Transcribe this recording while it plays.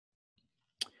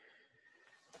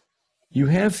You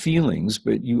have feelings,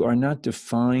 but you are not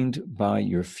defined by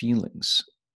your feelings.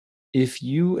 If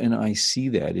you and I see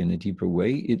that in a deeper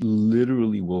way, it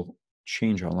literally will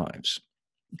change our lives.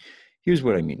 Here's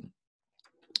what I mean.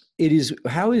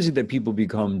 How is it that people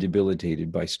become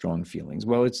debilitated by strong feelings?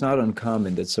 Well, it's not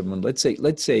uncommon that someone, let's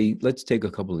take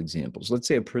a couple examples. Let's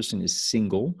say a person is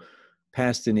single,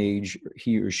 past an age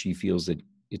he or she feels that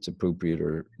it's appropriate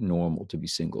or normal to be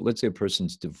single. Let's say a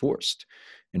person's divorced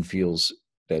and feels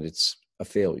that it's a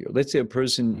failure. Let's say a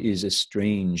person is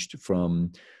estranged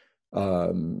from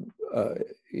um, uh,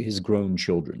 his grown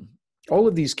children. All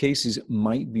of these cases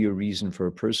might be a reason for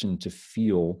a person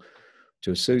to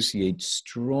associate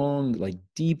strong, like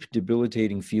deep,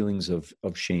 debilitating feelings of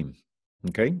shame.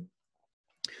 Okay.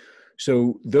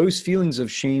 So those feelings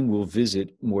of shame will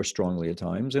visit more strongly at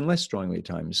times and less strongly at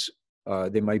times.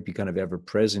 They might be kind of ever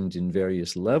present in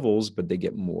various levels, but they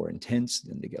get more intense,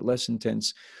 then they get less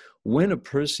intense. When a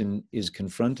person is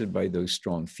confronted by those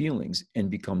strong feelings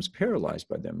and becomes paralyzed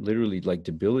by them, literally like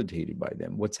debilitated by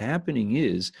them, what's happening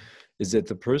is that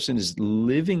the person is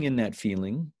living in that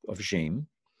feeling of shame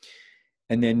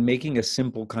and then making a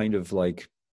simple kind of like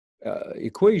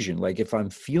equation. Like if I'm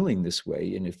feeling this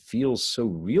way and it feels so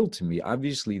real to me,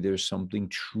 obviously there's something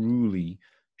truly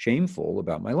shameful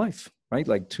about my life, right?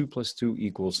 Like 2 +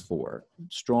 2 = 4.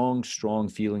 Strong, strong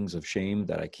feelings of shame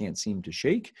that I can't seem to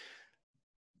shake.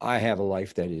 I have a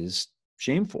life that is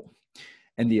shameful.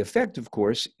 And the effect, of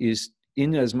course, is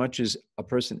in as much as a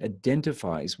person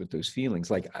identifies with those feelings,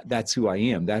 like that's who I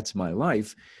am, that's my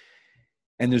life,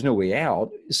 and there's no way out.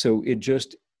 So it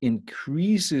just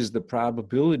increases the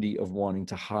probability of wanting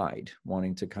to hide,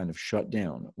 wanting to kind of shut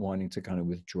down, wanting to kind of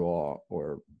withdraw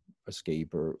or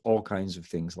escape or all kinds of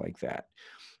things like that.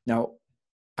 Now,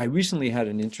 I recently had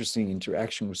an interesting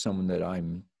interaction with someone that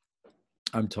I'm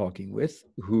talking with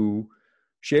who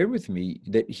shared with me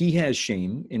that he has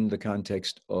shame in the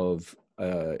context of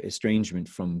estrangement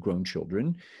from grown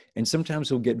children. And sometimes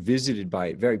he'll get visited by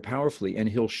it very powerfully and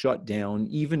he'll shut down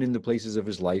even in the places of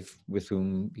his life with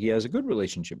whom he has a good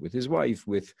relationship, with his wife,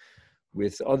 with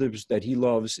others that he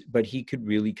loves, but he could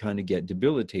really kind of get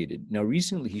debilitated. Now,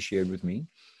 recently he shared with me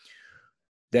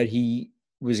that he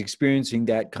was experiencing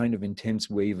that kind of intense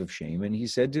wave of shame. And he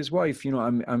said to his wife, you know,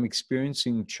 I'm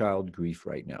experiencing child grief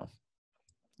right now,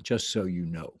 just so you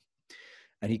know.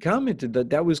 And he commented that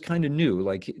that was kind of new,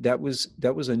 like that was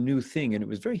a new thing, and it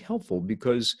was very helpful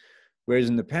because whereas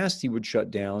in the past he would shut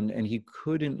down and he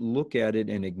couldn't look at it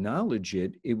and acknowledge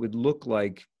it, it would look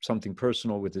like something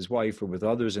personal with his wife or with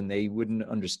others, and they wouldn't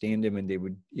understand him, and they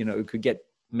would, you know, it could get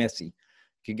messy,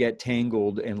 it could get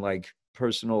tangled, and like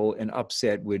personal and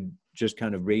upset would just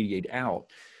kind of radiate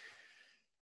out.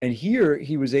 And here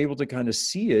he was able to kind of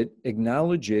see it,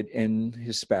 acknowledge it, and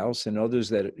his spouse and others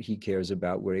that he cares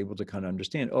about were able to kind of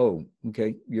understand, oh,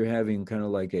 okay, you're having kind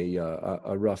of like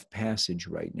a rough passage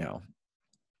right now.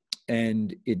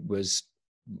 And it was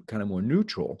kind of more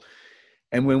neutral.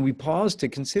 And when we paused to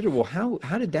consider, well,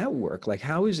 how did that work? Like,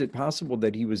 how is it possible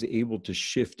that he was able to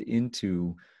shift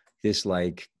into this,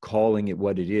 like calling it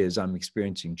what it is? I'm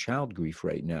experiencing child grief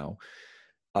right now.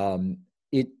 Um,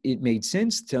 it made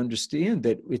sense to understand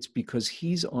that it's because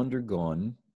he's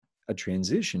undergone a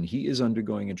transition. He is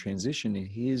undergoing a transition in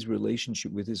his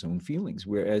relationship with his own feelings,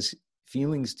 whereas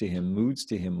feelings to him, moods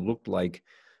to him looked like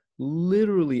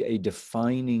literally a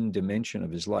defining dimension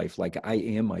of his life. Like, I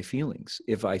am my feelings.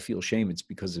 If I feel shame, it's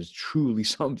because there's truly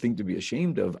something to be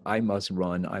ashamed of. I must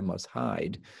run, I must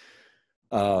hide.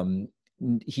 Um,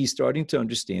 he's starting to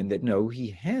understand that no, he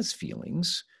has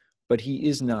feelings, but he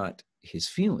is not his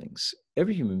feelings.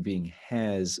 Every human being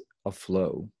has a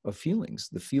flow of feelings.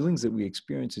 The feelings that we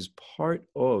experience is part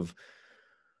of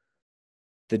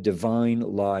the divine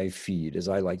live feed, as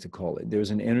I like to call it. There's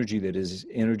an energy that is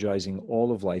energizing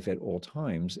all of life at all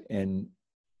times. And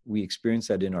we experience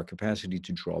that in our capacity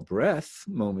to draw breath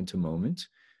moment to moment,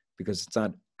 because it's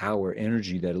not our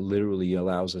energy that literally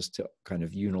allows us to kind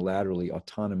of unilaterally,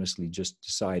 autonomously just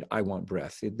decide, I want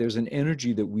breath. There's an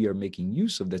energy that we are making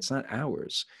use of that's not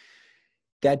ours.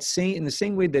 In the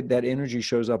same way that that energy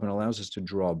shows up and allows us to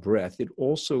draw breath, it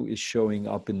also is showing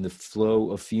up in the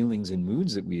flow of feelings and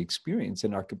moods that we experience,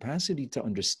 and our capacity to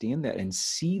understand that and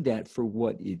see that for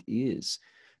what it is,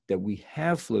 that we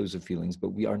have flows of feelings, but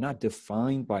we are not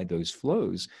defined by those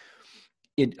flows.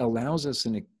 It allows us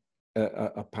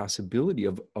a possibility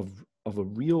of a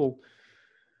real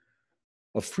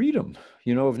of freedom,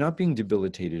 you know, of not being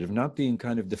debilitated, of not being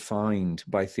kind of defined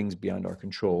by things beyond our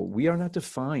control. We are not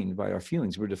defined by our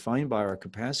feelings. We're defined by our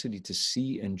capacity to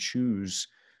see and choose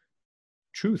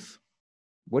truth.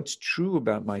 What's true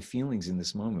about my feelings in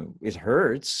this moment? It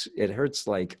hurts. It hurts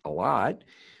like a lot.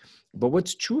 But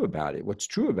what's true about it? What's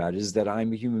true about it is that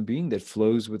I'm a human being that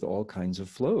flows with all kinds of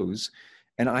flows.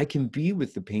 And I can be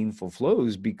with the painful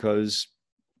flows because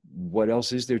what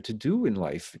else is there to do in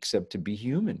life except to be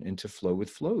human and to flow with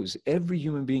flows? Every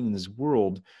human being in this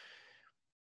world,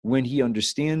 when he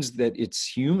understands that it's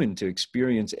human to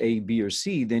experience A, B, or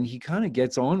C, then he kind of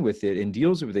gets on with it and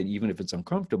deals with it, even if it's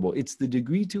uncomfortable. It's the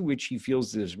degree to which he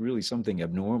feels there's really something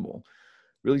abnormal,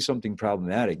 really something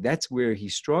problematic. That's where he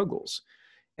struggles.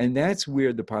 And that's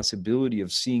where the possibility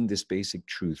of seeing this basic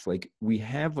truth, like we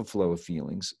have a flow of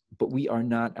feelings, but we are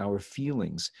not our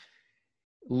feelings.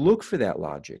 Look for that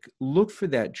logic, look for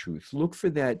that truth, look for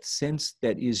that sense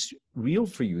that is real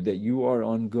for you, that you are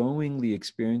ongoingly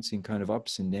experiencing kind of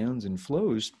ups and downs and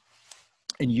flows.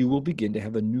 And you will begin to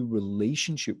have a new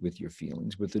relationship with your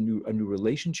feelings, with a new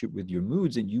relationship with your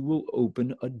moods, and you will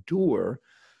open a door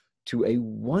to a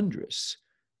wondrous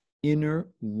inner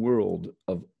world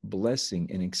of blessing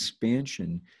and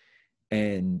expansion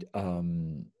and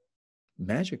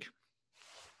magic.